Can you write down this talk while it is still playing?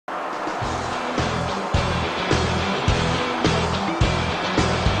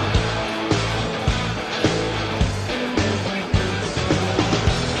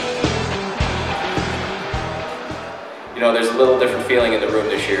there's a little different feeling in the room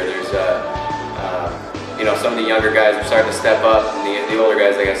this year. There's some of the younger guys are starting to step up, and the older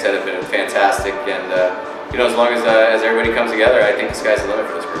guys, like I said, have been fantastic. And as long as everybody comes together, I think the sky's the limit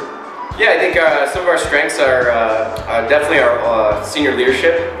for this group. Yeah, I think some of our strengths are definitely our senior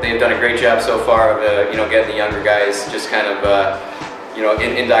leadership. They've done a great job so far of getting the younger guys just kind of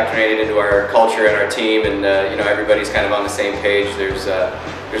indoctrinated into our culture and our team, and everybody's kind of on the same page. There's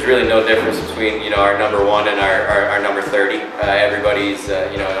really no difference between our number 1 and our number 30. Everybody's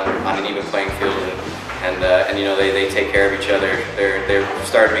on an even playing field, and they take care of each other. They're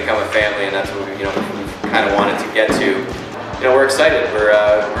starting to become a family, and that's what we kind of wanted to get to. We're excited.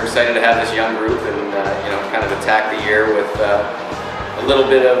 We're excited to have this young group and kind of attack the year with a little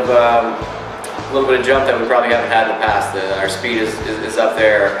bit of jump that we probably haven't had in the past. Our speed is up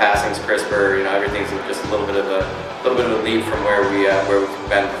there. Our passing's crisper. Everything's just a little bit of a leap from where we've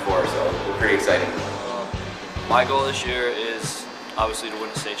been before. So we're pretty excited. My goal this year is obviously to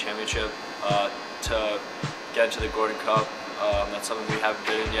win a state championship, to get into the Gordon Cup. That's something we haven't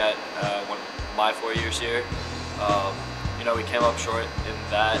been in yet. My 4 years here. We came up short in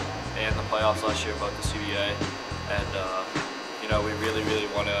that and the playoffs last year, both the CBA, and we really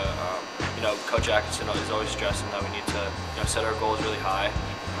want to. Coach Atkinson is always stressing that we need to set our goals really high,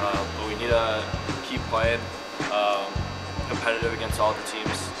 but we need to keep playing competitive against all the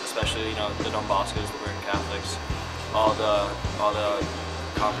teams, especially the Don Boscos, the Bergen Catholics, all the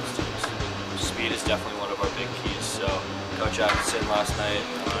conference teams. Speed is definitely one of our big keys. So Coach Atkinson last night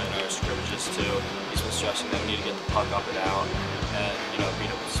in our scrimmages too, he's been stressing that we need to get the puck up and out and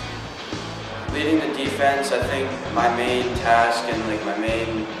beat up with speed. Leading the defense, I think my main task and my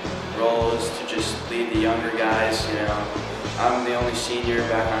main role is to just lead the younger guys. I'm the only senior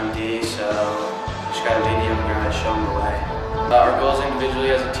back on D, so just gotta lead the younger guys, show them the way. Our goals individually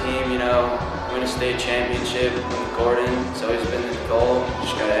as a team, win a state championship, win the Gordon. It's always been the goal.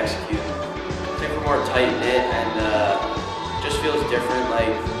 Just gotta execute. I think we're more tight knit and just feels different.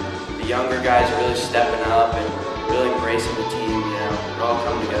 Like the younger guys are really stepping up and really embracing the team. We're all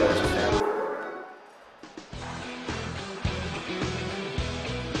coming together as a family.